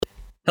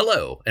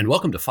Hello, and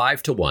welcome to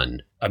 5 to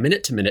 1, a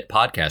minute-to-minute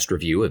podcast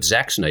review of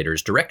Zack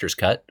Snyder's director's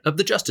cut of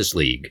the Justice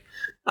League.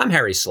 I'm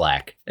Harry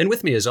Slack, and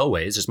with me as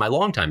always is my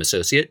longtime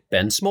associate,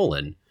 Ben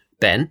Smolin.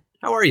 Ben,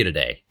 how are you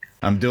today?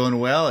 I'm doing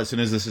well. As soon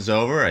as this is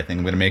over, I think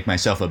I'm going to make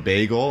myself a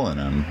bagel, and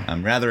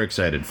I'm rather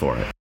excited for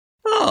it.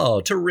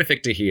 Oh,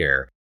 terrific to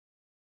hear.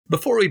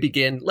 Before we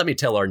begin, let me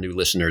tell our new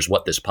listeners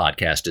what this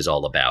podcast is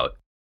all about.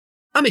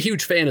 I'm a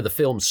huge fan of the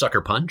film Sucker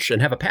Punch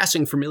and have a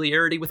passing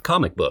familiarity with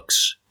comic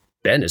books.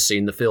 Ben has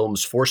seen the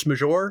films Force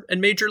Majeure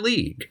and Major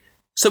League.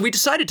 So we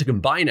decided to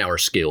combine our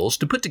skills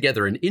to put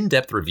together an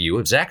in-depth review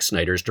of Zack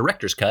Snyder's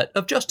director's cut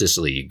of Justice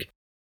League.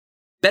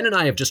 Ben and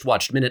I have just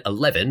watched minute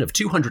 11 of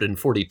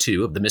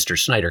 242 of the Mr.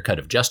 Snyder cut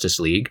of Justice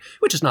League,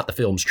 which is not the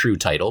film's true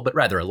title, but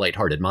rather a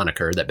lighthearted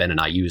moniker that Ben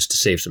and I used to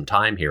save some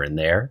time here and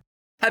there.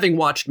 Having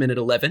watched minute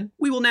 11,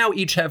 we will now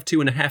each have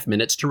 2.5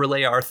 minutes to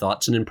relay our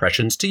thoughts and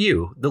impressions to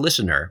you, the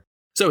listener.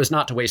 So as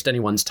not to waste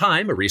anyone's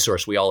time, a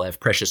resource we all have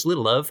precious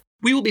little of,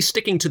 we will be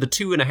sticking to the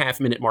 2.5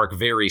 minute mark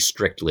very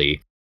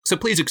strictly. So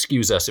please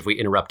excuse us if we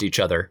interrupt each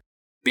other.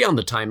 Beyond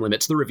the time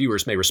limits, the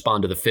reviewers may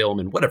respond to the film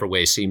in whatever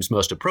way seems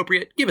most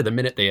appropriate, given the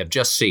minute they have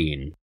just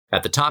seen.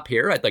 At the top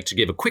here, I'd like to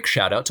give a quick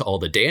shout out to all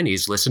the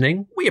Dannies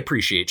listening. We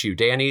appreciate you,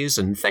 Dannies,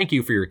 and thank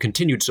you for your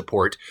continued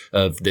support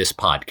of this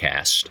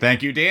podcast.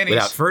 Thank you,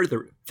 Dannies.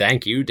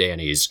 Thank you,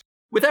 Dannies.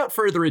 Without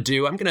further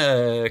ado, I'm going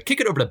to kick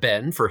it over to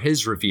Ben for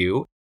his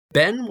review.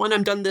 Ben, when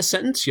I'm done this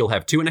sentence, you'll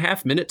have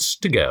 2.5 minutes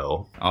to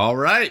go. All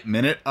right,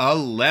 minute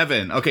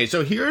 11. Okay,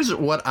 so here's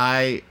what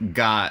I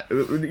got.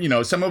 You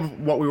know, some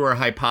of what we were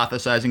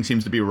hypothesizing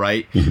seems to be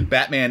right.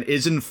 Batman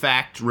is, in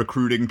fact,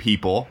 recruiting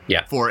people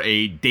for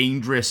a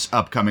dangerous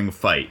upcoming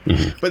fight.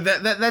 But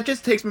that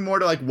just takes me more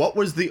to, like, what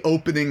was the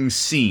opening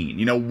scene?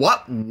 You know,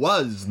 what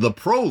was the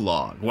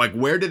prologue? Like,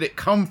 where did it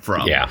come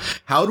from? Yeah.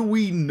 How do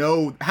we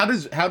know? How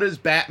does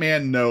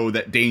Batman know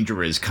that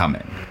danger is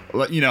coming?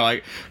 You know,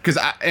 like, because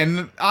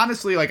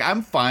honestly, like,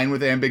 I'm fine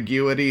with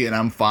ambiguity and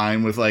I'm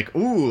fine with, like,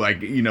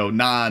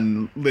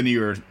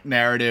 non-linear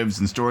narratives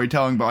and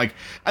storytelling, but, like,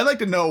 I'd like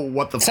to know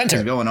what the fuck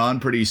is going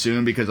on pretty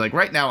soon, because, like,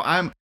 right now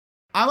I'm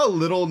a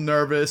little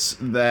nervous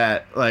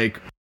that the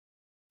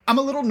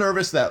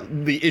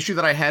issue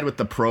that I had with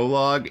the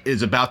prologue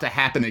is about to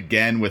happen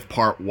again with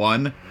part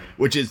 1,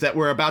 which is that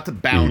we're about to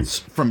bounce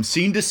from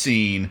scene to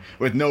scene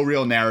with no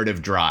real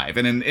narrative drive.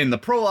 And in the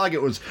prologue,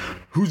 it was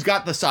who's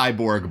got the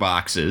cyborg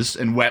boxes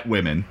and wet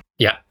women.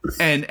 Yeah.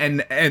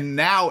 And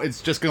now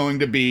it's just going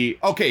to be,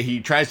 okay, he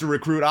tries to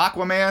recruit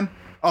Aquaman.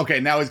 Okay,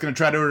 now he's going to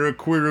try to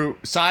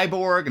recruit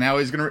Cyborg. Now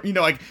he's going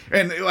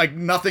to,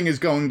 nothing is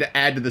going to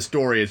add to the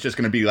story. It's just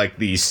going to be like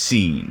these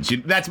scenes.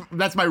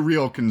 That's my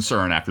real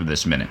concern after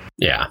this minute.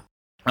 Yeah.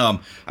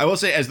 I will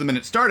say, as the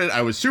minute started,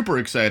 I was super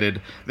excited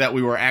that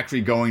we were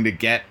actually going to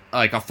get,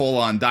 like, a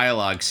full-on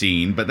dialogue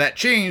scene, but that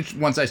changed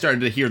once I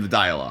started to hear the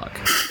dialogue.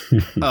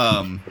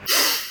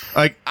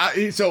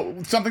 So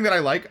something that I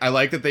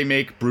like that they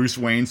make Bruce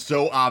Wayne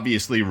so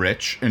obviously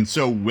rich and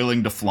so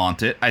willing to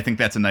flaunt it. I think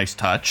that's a nice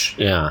touch.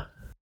 Yeah.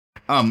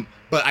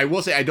 But I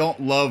will say I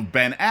don't love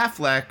Ben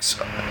Affleck's,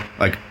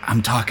 like,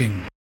 I'm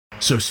talking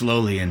so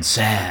slowly and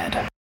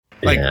sad.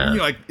 Like, you know,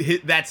 like,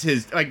 that's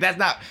his, like, that's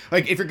not,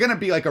 like, if you're gonna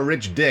be, like, a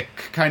rich dick,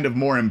 kind of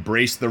more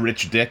embrace the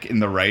rich dick in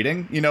the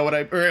writing, you know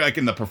or, like,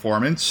 in the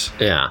performance.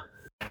 Yeah.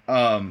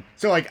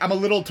 So, like, I'm a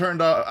little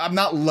turned off. I'm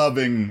not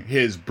loving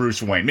his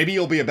Bruce Wayne. Maybe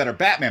he'll be a better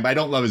Batman, but I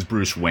don't love his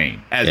Bruce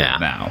Wayne as of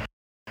now.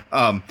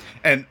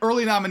 An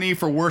early nominee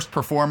for worst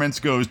performance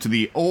goes to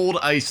the old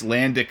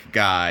Icelandic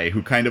guy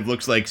who kind of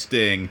looks like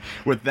Sting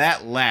with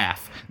that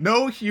laugh.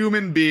 No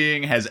human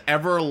being has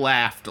ever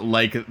laughed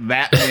like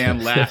that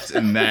man laughs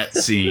in that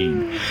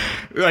scene.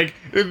 It's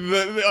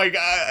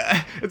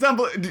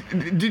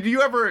unbelievable. Did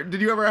you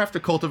ever have to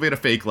cultivate a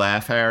fake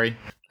laugh, Harry?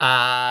 No,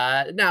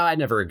 I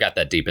never got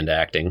that deep into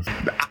acting.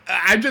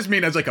 I just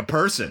mean as, like, a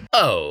person.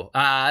 Oh,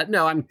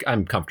 no,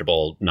 I'm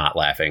comfortable not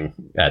laughing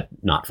at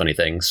not funny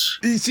things.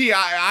 You see,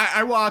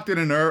 I worked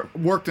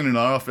in an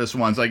office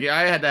once. Like,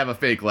 I had to have a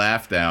fake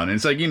laugh down. And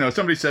it's like, you know,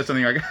 somebody says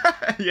something like,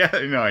 yeah,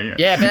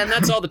 Ben,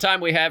 that's all the time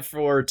we have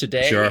for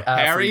today. Sure.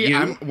 Harry,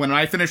 when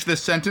I finish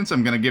this sentence,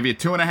 I'm going to give you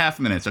 2.5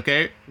 minutes,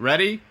 okay?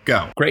 Ready?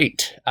 Go.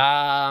 Great.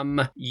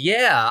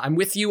 Yeah, I'm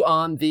with you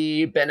on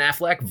the Ben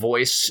Affleck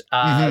voice.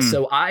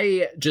 So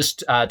I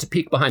just to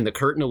peek behind the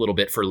curtain a little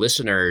bit for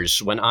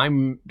listeners, when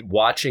I'm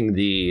watching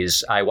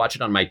these, I watch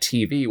it on my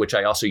TV, which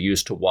I also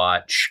use to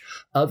watch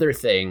other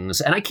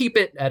things. And I keep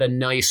it at a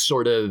nice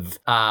sort of,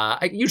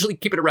 I usually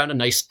keep it around a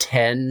nice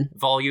 10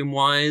 volume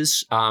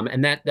wise.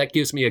 And that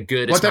gives me a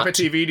good... What type of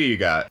TV do you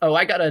got? Oh,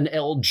 I got an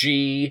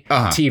LG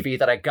TV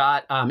that I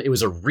got. It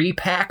was a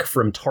repack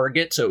from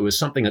Target. So it was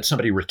something that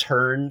somebody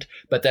returned.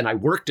 But then I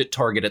worked at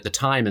Target at the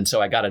time. And so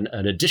I got an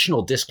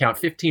additional discount,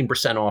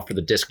 15% off for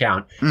the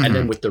discount. And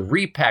then with the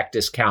repack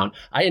discount,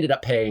 I ended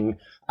up paying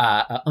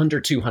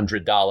under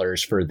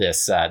 $200 for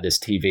this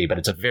TV, but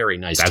it's a very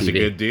nice TV. That's a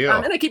good deal.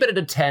 And I keep it at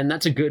a 10.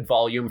 That's a good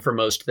volume for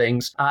most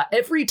things.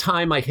 Every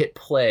time I hit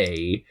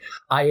play,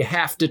 I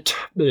have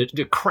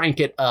to crank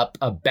it up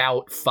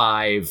about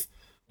 5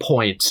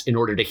 points in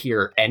order to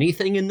hear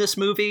anything in this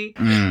movie.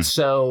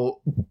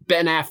 So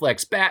Ben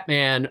Affleck's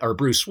Batman, or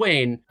Bruce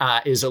Wayne,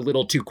 is a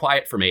little too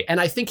quiet for me. And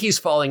I think he's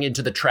falling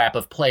into the trap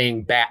of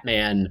playing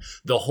Batman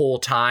the whole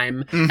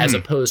time, as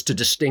opposed to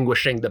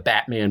distinguishing the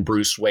Batman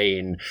Bruce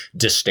Wayne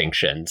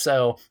distinction.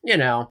 So, you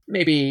know,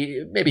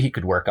 maybe he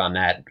could work on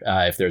that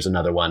if there's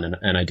another one,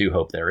 and I do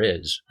hope there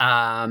is.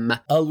 A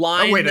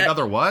line. Oh, wait,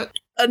 another what?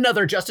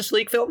 Another Justice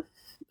League film?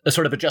 A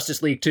sort of a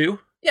Justice League 2?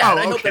 Yeah,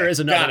 I hope there is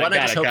another one. I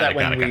just hope that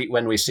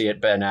when we see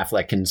it, Ben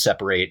Affleck can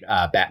separate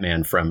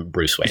Batman from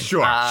Bruce Wayne.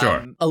 Sure.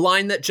 A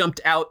line that jumped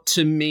out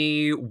to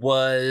me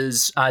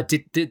was,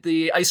 did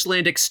the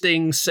Icelandic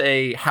Sting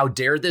say, "How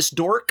dare this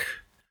dork"?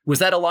 Was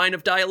that a line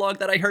of dialogue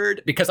that I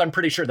heard? Because I'm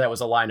pretty sure that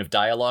was a line of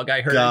dialogue I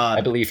heard. I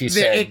believe he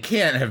said... It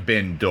can't have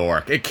been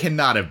dork. It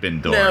cannot have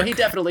been dork. No, he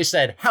definitely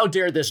said, "How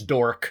dare this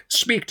dork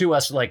speak to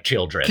us like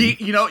children." You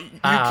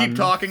keep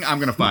talking, I'm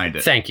going to find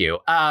it. Thank you.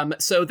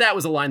 So that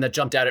was a line that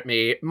jumped out at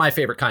me. My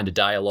favorite kind of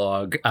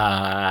dialogue.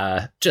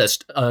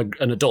 Just an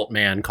adult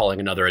man calling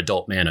another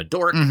adult man a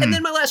dork. And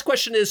then my last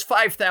question is,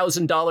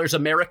 $5,000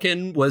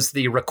 American was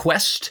the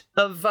request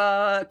of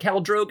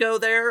Khal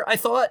Drogo there, I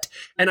thought.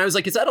 And I was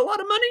like, is that a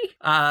lot of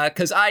money?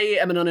 Because I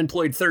am an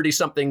unemployed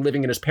 30-something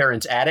living in his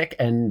parents' attic,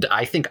 and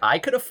I think I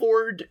could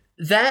afford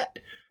that.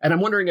 And I'm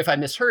wondering if I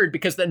misheard,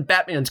 because then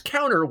Batman's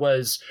counter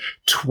was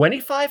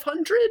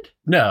 $2,500?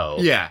 No.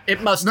 Yeah.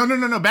 It must... No.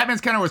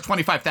 Batman's counter was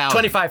 $25,000.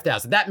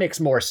 $25,000. That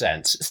makes more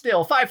sense.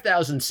 Still,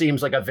 $5,000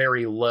 seems like a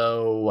very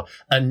low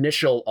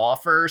initial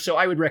offer. So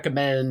I would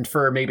recommend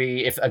for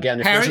maybe, if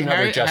there's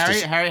another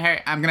Justice...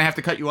 Harry, I'm going to have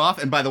to cut you off.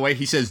 And by the way,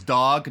 he says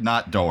dog,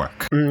 not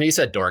dork. He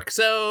said dork.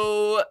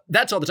 So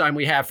that's all the time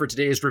we have for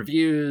today's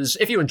reviews.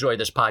 If you enjoy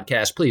this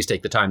podcast, please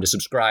take the time to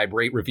subscribe,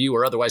 rate, review,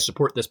 or otherwise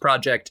support this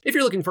project. If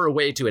you're looking for a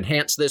way to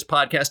enhance this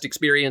podcast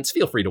experience,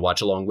 feel free to watch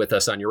along with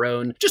us on your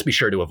own. Just be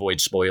sure to avoid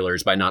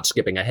spoilers by not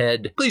skipping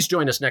ahead. Please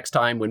join us next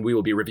time when we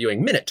will be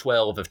reviewing minute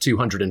 12 of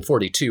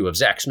 242 of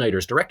Zack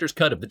Snyder's director's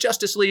cut of the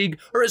Justice League,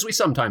 or as we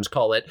sometimes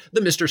call it,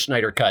 the Mr.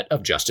 Snyder cut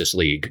of Justice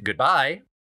League. Goodbye.